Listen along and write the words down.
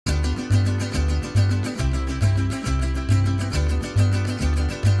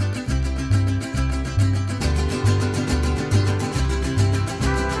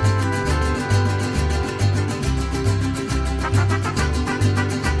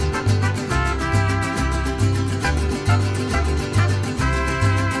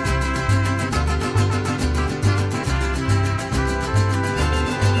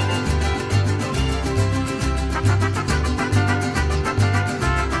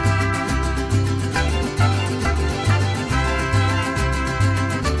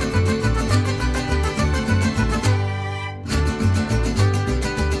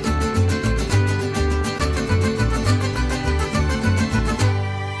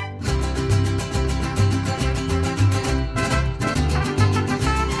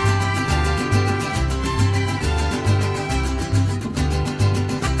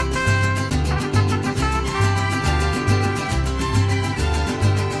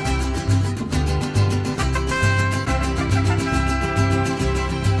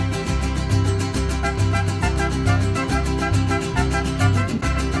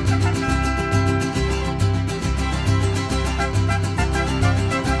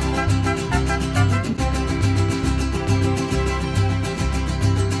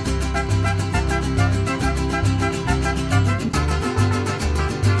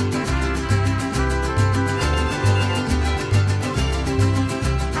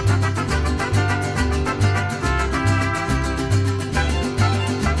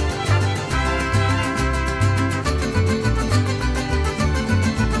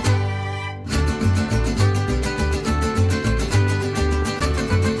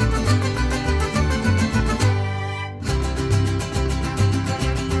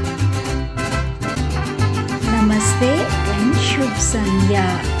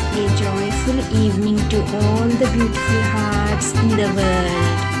wonderful evening to all the beautiful hearts in the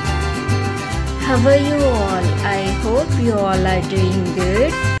world. How are you all? I hope you all are doing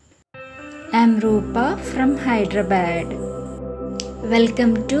good. I'm Rupa from Hyderabad.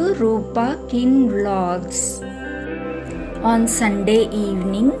 Welcome to Rupa Kin Vlogs. On Sunday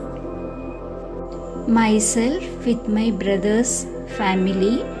evening, myself with my brother's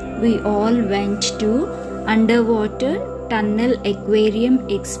family, we all went to Underwater Tunnel Aquarium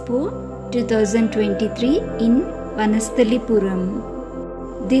Expo 2023 in Vanasthalipuram.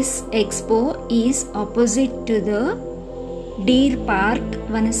 This expo is opposite to the Deer Park,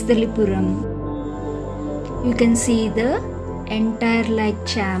 Vanasthalipuram. You can see the entire light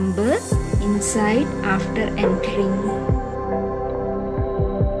chamber inside after entering.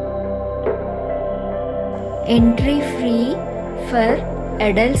 Entry free for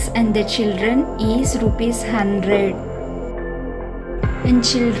adults and the children is ₹100, and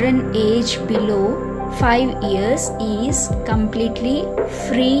children aged below 5 years is completely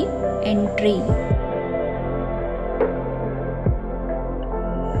free entry.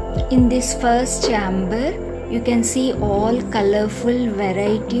 In this first chamber, you can see all colorful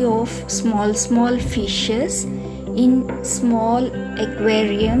variety of small fishes in small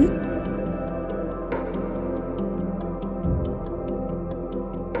aquarium.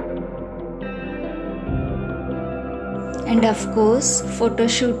 And of course, photo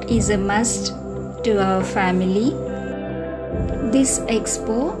shoot is a must to our family. This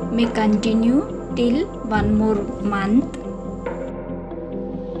expo may continue till 1 more month.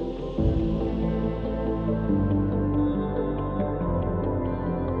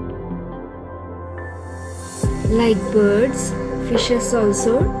 Like birds, fishes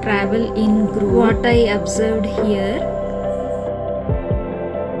also travel in group. What I observed here,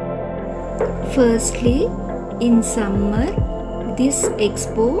 firstly, in summer, this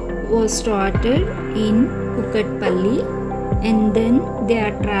expo was started in Kukatpalli, and then they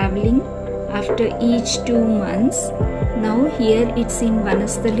are traveling after each 2 months. Now here it's in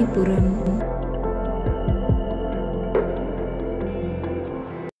Vanasthalipuram.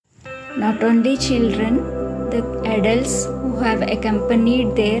 Not only children, the adults who have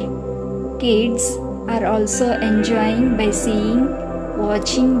accompanied their kids are also enjoying by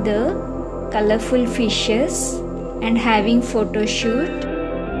watching the colorful fishes and having photo shoot.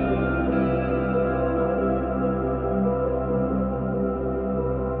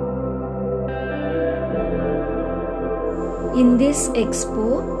 In this expo,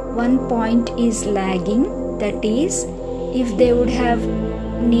 one point is lagging, that is, if they would have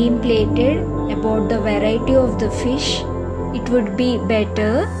name plated about the variety of the fish, it would be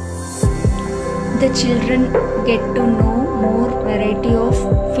better. The children get to know more variety of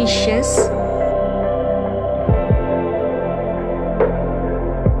fishes.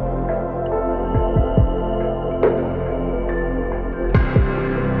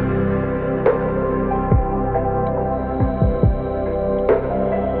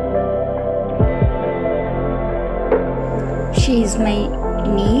 She is my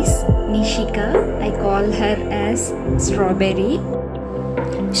niece, Nishika. I call her as Strawberry.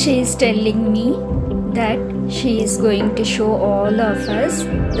 She is telling me that she is going to show all of us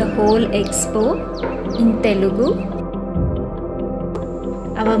the whole expo in Telugu.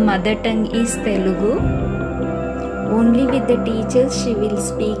 Our mother tongue is Telugu. Only with the teachers she will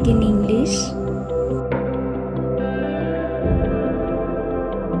speak in English.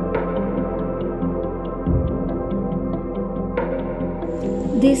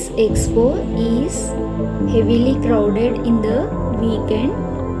 This expo is heavily crowded in the weekend.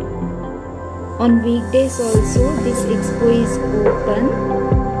 On weekdays also this expo is open.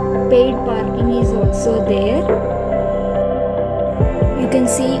 Paid parking is also there. You can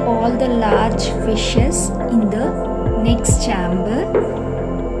see all the large fishes in the next chamber.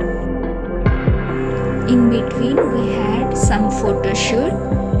 In between we had some photo shoot.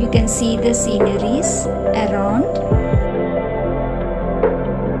 You can see the sceneries around.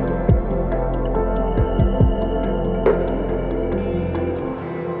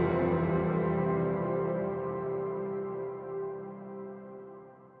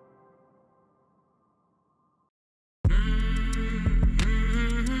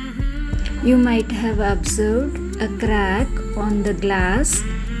 You might have observed a crack on the glass,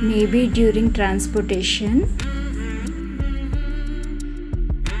 maybe during transportation.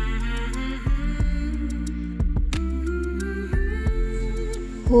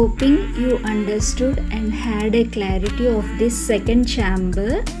 Hoping you understood and had a clarity of this second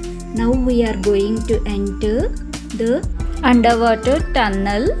chamber. Now we are going to enter the underwater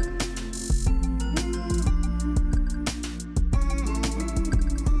tunnel.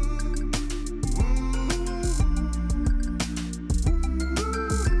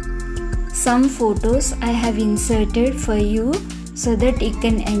 Some photos I have inserted for you so that you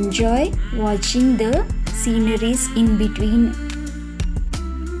can enjoy watching the sceneries in between.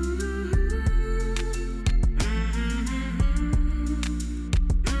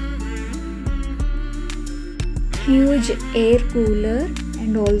 Huge air cooler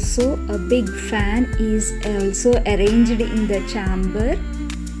and also a big fan is also arranged in the chamber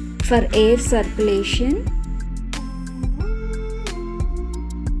for air circulation.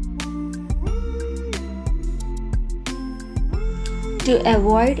 To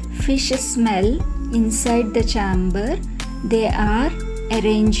avoid fish smell inside the chamber, they are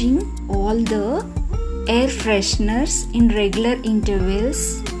arranging all the air fresheners in regular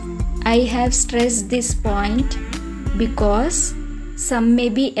intervals. I have stressed this point because some may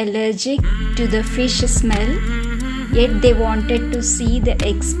be allergic to the fish smell, yet they wanted to see the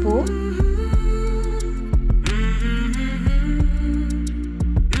expo.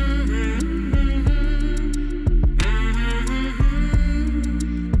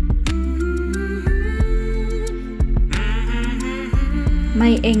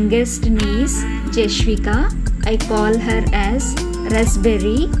 My youngest niece, Jeshwika, I call her as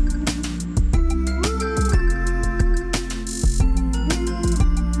Raspberry.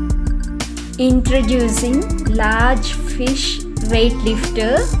 Introducing large fish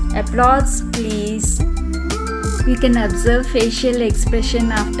weightlifter. Applause please. You can observe facial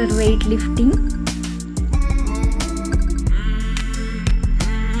expression after weightlifting.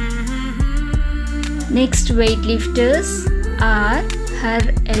 Next weightlifters are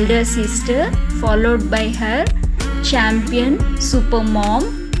her elder sister, followed by her champion super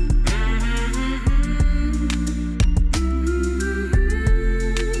mom.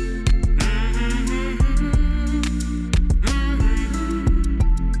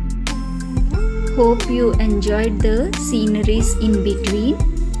 Hope you enjoyed the sceneries in between.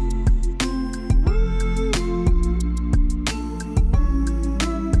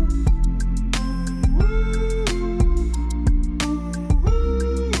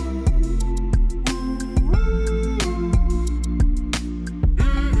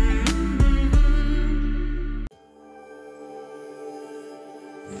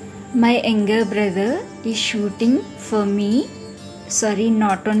 My younger brother is shooting for me, sorry,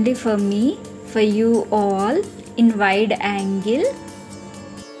 not only for me, for you all in wide angle.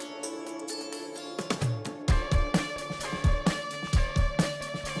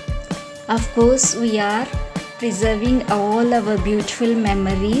 Of course, we are preserving all our beautiful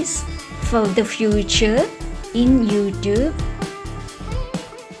memories for the future in YouTube.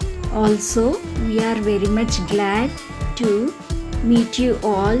 Also, we are very much glad to meet you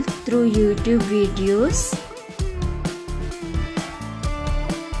all through YouTube videos.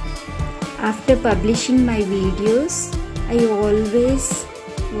 After publishing my videos, I always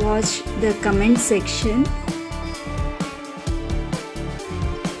watch the comment section.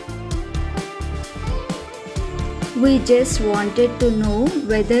 We just wanted to know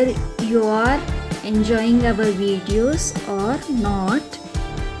whether you are enjoying our videos or not.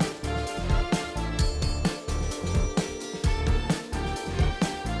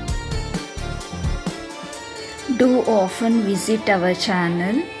 Do often visit our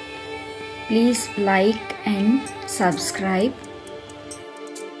channel. Please like and subscribe.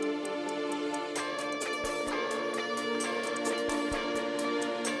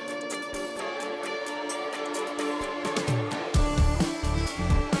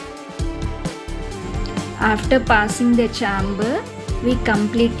 After passing the chamber, we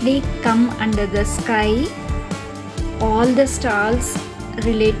completely come under the sky. All the stalls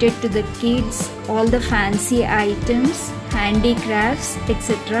related to the kids, all the fancy items, handicrafts,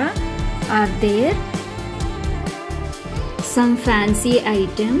 etc. are there. Some fancy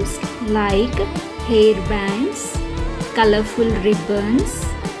items like hair bands, colorful ribbons,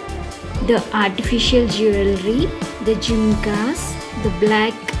 the artificial jewelry, the jhumkas, the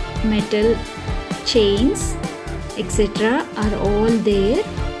black metal chains, etc. are all there.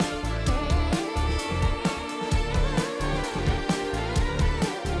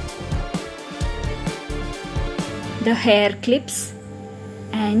 The hair clips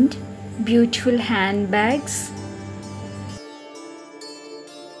and beautiful handbags,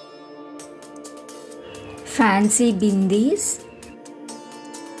 fancy bindis,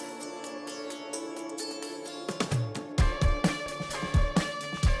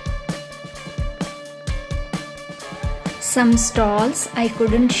 some stalls I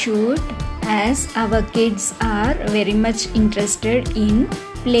couldn't shoot as our kids are very much interested in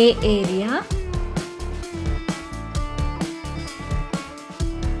play area.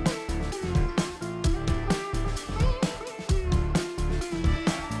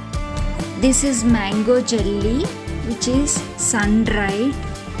 This is mango jelly, which is sun-dried.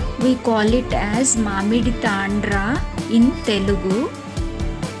 We call it as Mamidi Tandra in Telugu.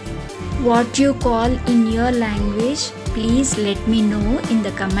 What you call in your language, please let me know in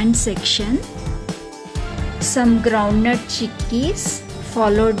the comment section. Some groundnut chikkis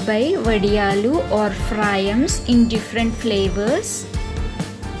followed by vadiyalu or fryams in different flavors,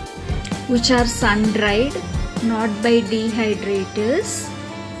 which are sun-dried, not by dehydrators.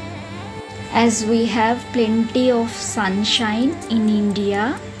 As we have plenty of sunshine in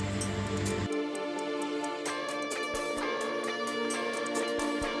India.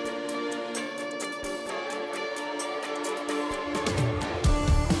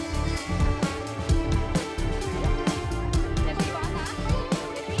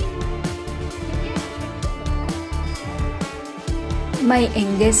 My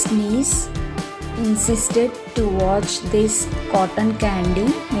youngest niece insisted to watch this cotton candy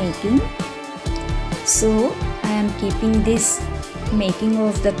making. So I am keeping this making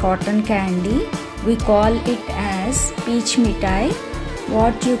of the cotton candy. We call it as peach mithai.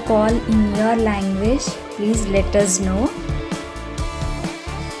 What you call in your language, please let us know.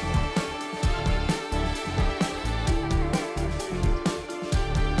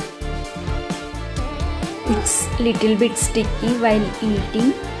 It's little bit sticky while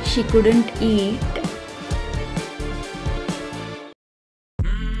eating. She couldn't eat.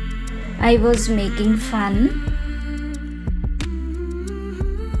 I was making fun.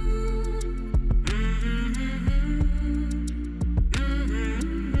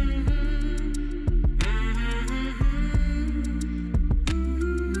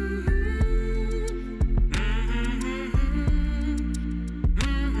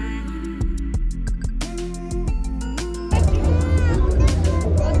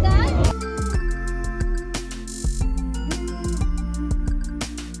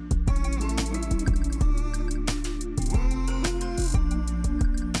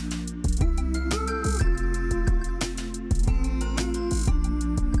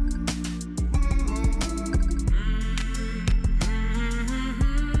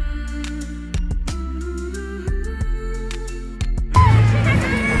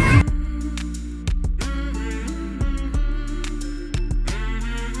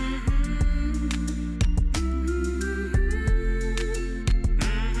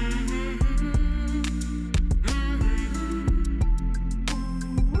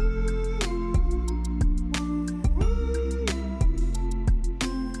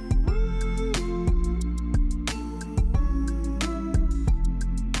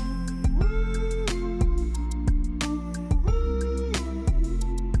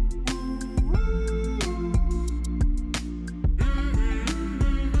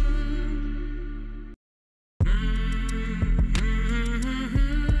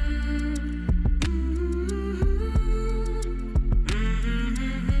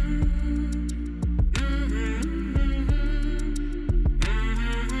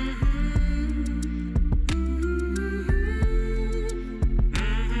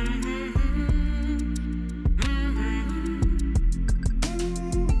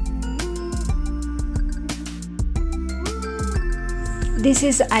 This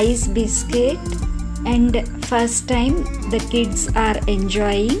is ice biscuit, and first time the kids are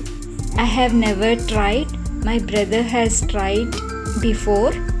enjoying. I have never tried. My brother has tried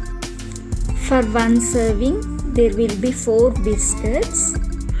before. For one serving there will be 4 biscuits.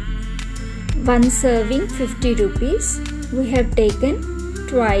 One serving 50 rupees. We have taken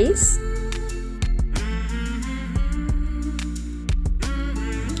twice.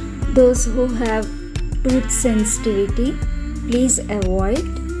 Those who have tooth sensitivity, please avoid.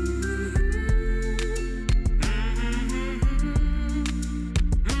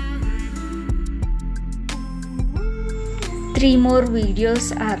 Three more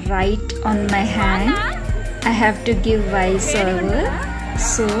videos are right on my hand. I have to give voiceover,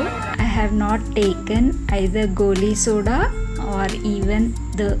 so I have not taken either goli soda or even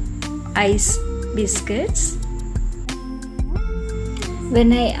the ice biscuits.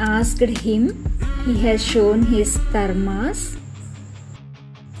 When I asked him, he has shown his thermos.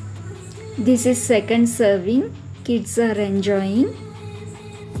 This is second serving. Kids are enjoying.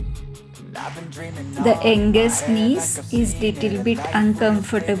 The youngest niece is little bit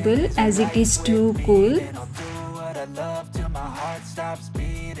uncomfortable as it is too cool.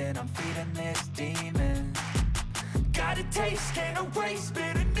 Got a taste, can't erase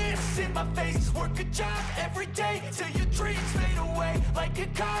bitterness in my face. Work a job every day till your dreams fade away. Like a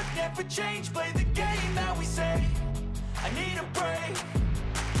card, never change. Play the game that we say. I need a break.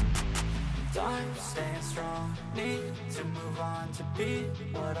 I'm staying strong, need to move on to be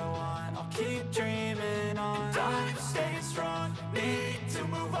what I want. I'll keep dreaming on. I'm staying strong, need to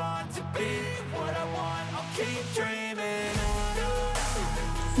move on to be what I want. I'll keep dreaming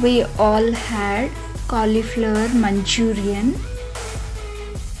on. We all had cauliflower Manchurian.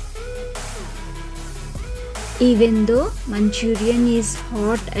 Even though Manchurian is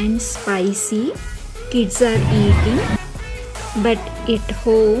hot and spicy, kids are eating. But at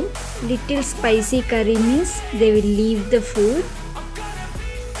home, little spicy curry means they will leave the food.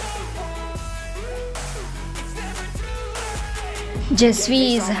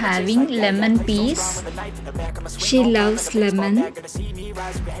 Jasvi is having lemon peas. She loves lemon.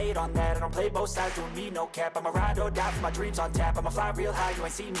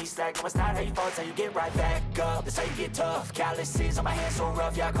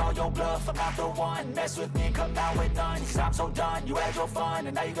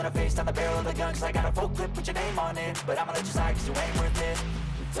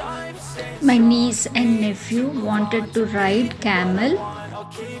 My niece and nephew wanted to ride camel. I'll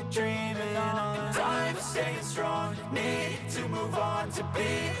keep dreaming on. I'm staying strong, need to move on to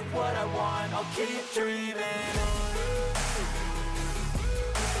be what I want. I'll keep dreaming on.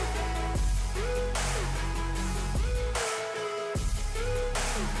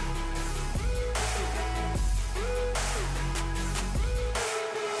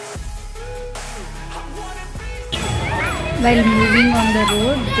 While moving on the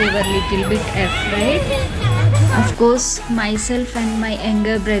road, they were little bit afraid. Of course, myself and my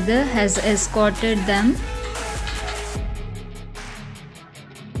younger brother has escorted them.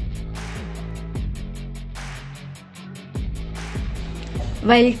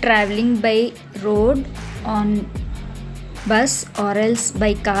 While traveling by road, on bus or else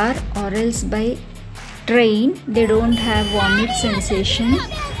by car or else by train, they don't have vomit sensation,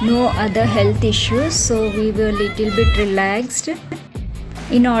 no other health issues, so we were little bit relaxed.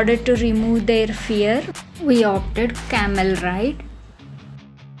 In order to remove their fear, we opted camel ride.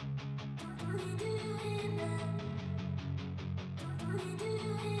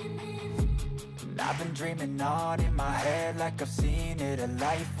 I've been dreaming on in my head like I've seen it. A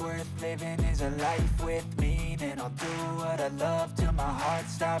life worth living is a life with meaning. I'll do what I love till my heart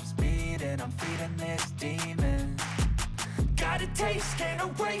stops beating. I'm feeding this demon. Got a taste, can't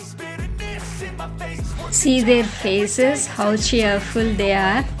erase bitterness in my face. See their faces, how cheerful they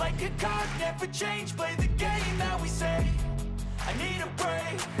are. Like a card, never change, play the game that we say. I need a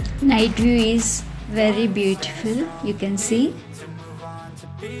break. Night view is very beautiful, you can see. To move on to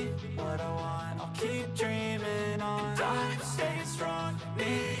be what I want. I'll keep dreaming on. I'm staying strong,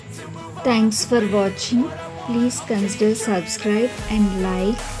 need to move on. Thanks for watching. Please consider subscribe and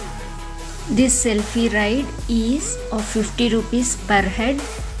like. This selfie ride is of 50 rupees per head.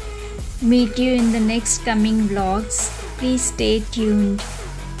 Meet you in the next coming vlogs. Please stay tuned.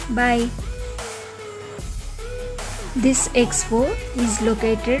 Bye. This expo is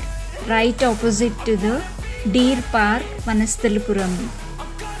located right opposite to the Deer Park, Vanasthalipuram.